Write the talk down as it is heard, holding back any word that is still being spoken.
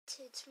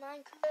It's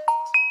Minecraft.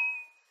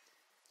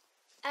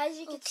 As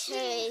you can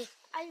see,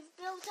 I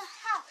built a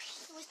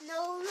house with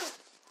no roof.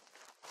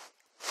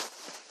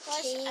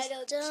 Plus, I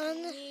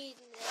don't need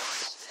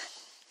this.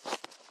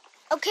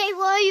 Okay,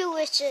 where are you,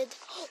 Richard?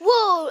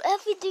 Whoa,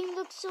 everything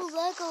looks so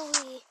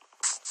Lego-y.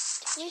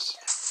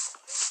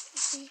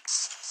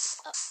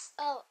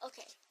 Oh,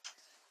 okay.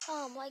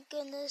 Oh my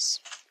goodness.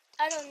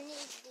 I don't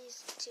need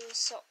these two,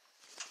 so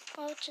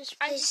I'll just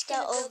place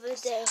that over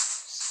there.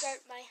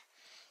 Start my.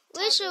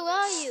 Richard, where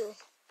are you?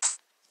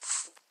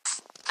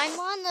 I'm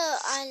on the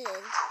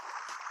island.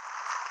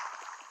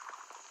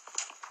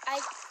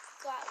 I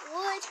got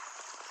wood.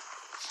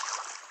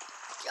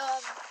 Do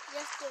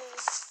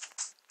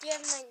you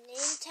have my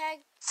name tag?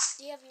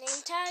 Do you have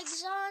name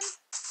tags on?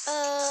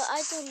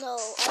 I don't know.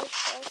 I'll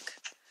check.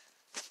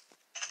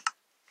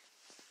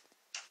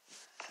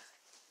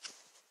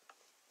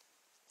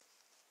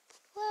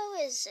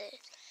 Where is it?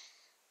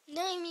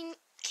 No, I mean,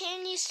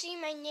 can you see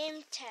my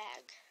name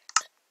tag?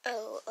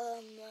 Oh,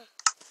 no.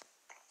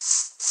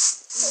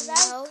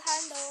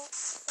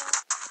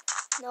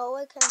 No,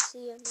 I can't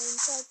see your name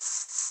tag.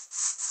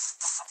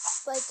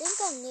 But I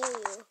think I'm near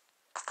you.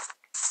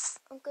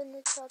 I'm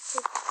gonna try to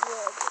pick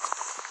wood.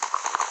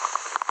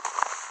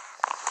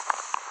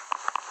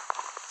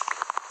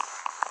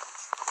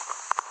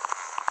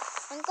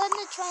 I'm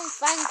gonna try and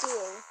find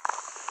you.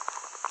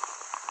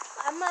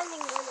 I'm finding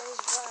wood as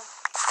well.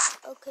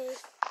 Okay.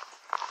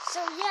 So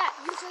yeah,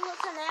 you can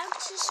look on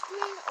Alex's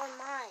screen or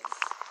mine.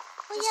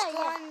 Oh, Just yeah,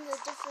 go on the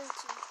different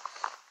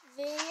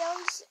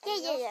videos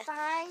and you'll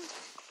find.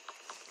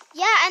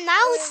 Yeah, and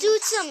I will do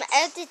some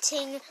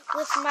editing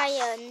with my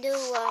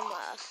new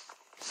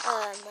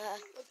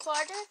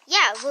recorder.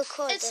 Yeah,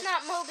 recorder. It's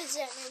not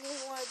Mobizen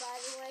anymore, by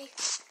the way.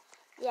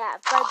 Yeah,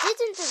 but I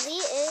didn't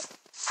delete it.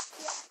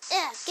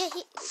 Yeah,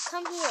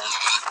 come here.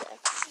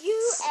 You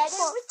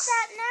edit with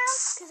that now?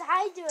 Because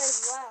I do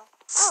as well.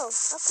 Oh,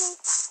 okay.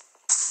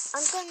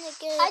 I'm gonna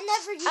get. I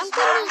never use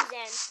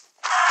Mobizen,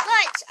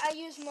 but I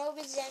use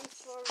Mobizen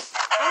for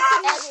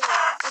editing.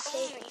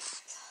 Okay.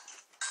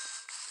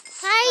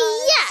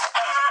 Hiya!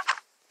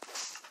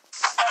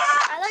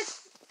 I like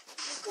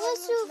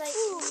what's your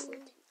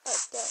food?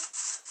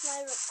 My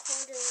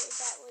recorder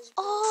that was.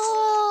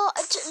 Oh,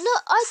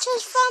 look! I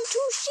just found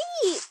 2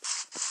 sheep.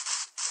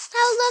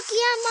 How lucky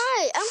am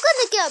I? I'm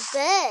gonna get a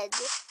bed.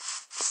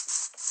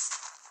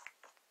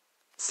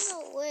 No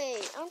way!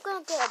 I'm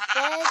gonna get a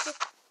bed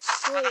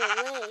straight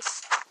away.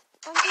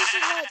 And there's a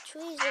lot of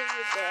trees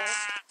over there.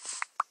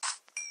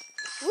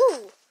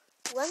 Woo!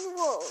 1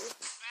 wool.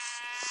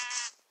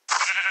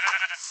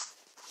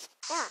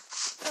 Yeah,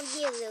 come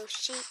here, little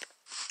sheep.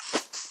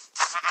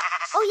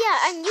 Oh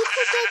yeah, and you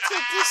could get to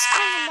this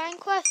kind of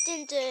Minecraft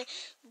into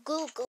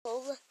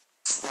Google.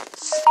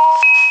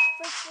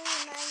 For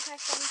free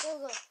Minecraft on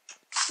Google.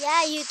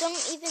 Yeah, you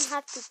don't even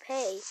have to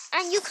pay.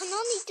 And you can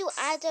only do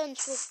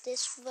add-ons with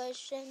this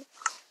version.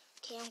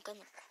 Okay, I'm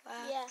gonna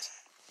craft. Yeah.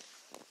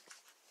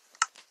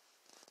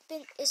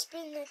 It's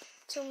been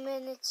 2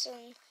 minutes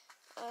on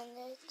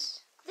it.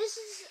 This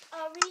is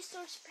a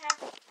resource pack.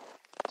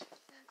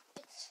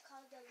 It's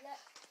called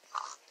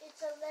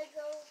it's a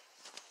Lego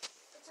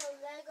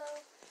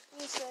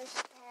resource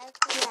pack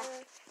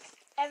where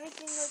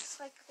everything looks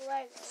like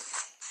Lego.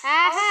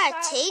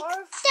 Haha, take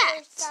that.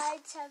 All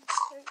sides have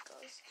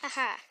circles.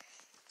 Haha.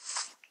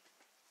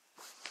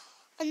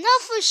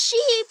 Enough for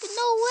sheep?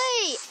 No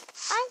way.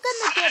 I'm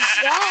gonna get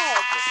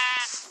bed.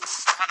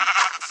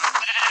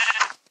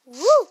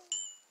 Woo!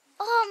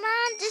 Oh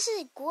man, this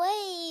is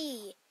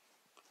great.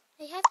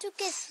 I have to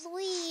get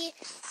 3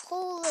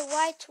 whole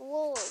white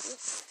wool.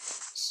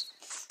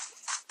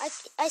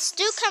 I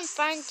still can't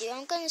find you.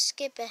 I'm gonna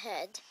skip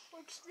ahead.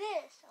 What's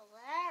this? A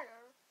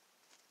ladder?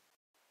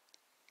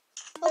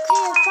 Okay, I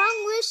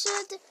found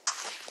Richard.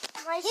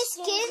 His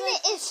skin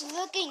is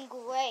looking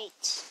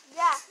great.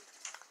 Yeah.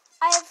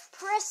 I have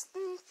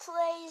Preston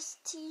Plays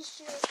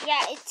t-shirt.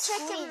 Yeah, it's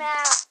Check green. him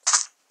out.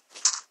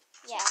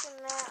 Yeah. Check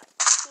him out.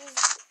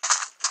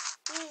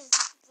 He's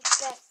the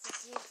best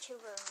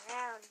YouTuber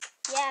around.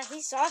 Yeah,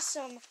 he's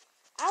awesome.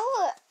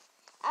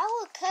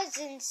 Our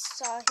cousins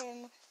saw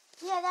him.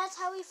 Yeah, that's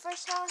how we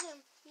first saw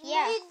him. He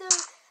Yeah. made the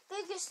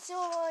biggest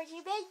sword.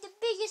 He made the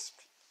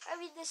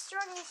the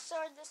strongest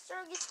sword, the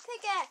strongest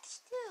pickaxe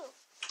too.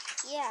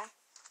 Yeah.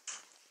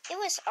 It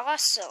was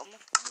awesome.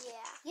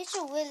 Yeah. You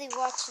should really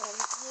watch him.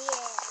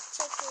 Yeah,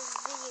 check his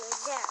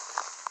videos out.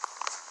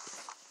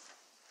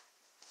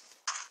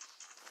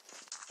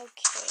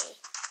 Okay.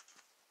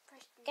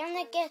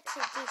 Gonna get to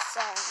do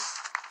some.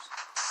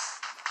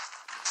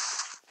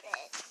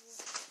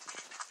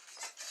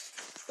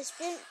 It's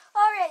been.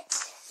 Alright,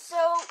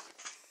 so.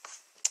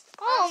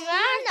 Oh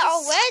man,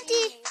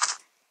 already?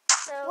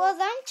 So,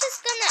 Well, I'm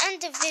just gonna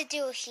end the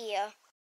video here.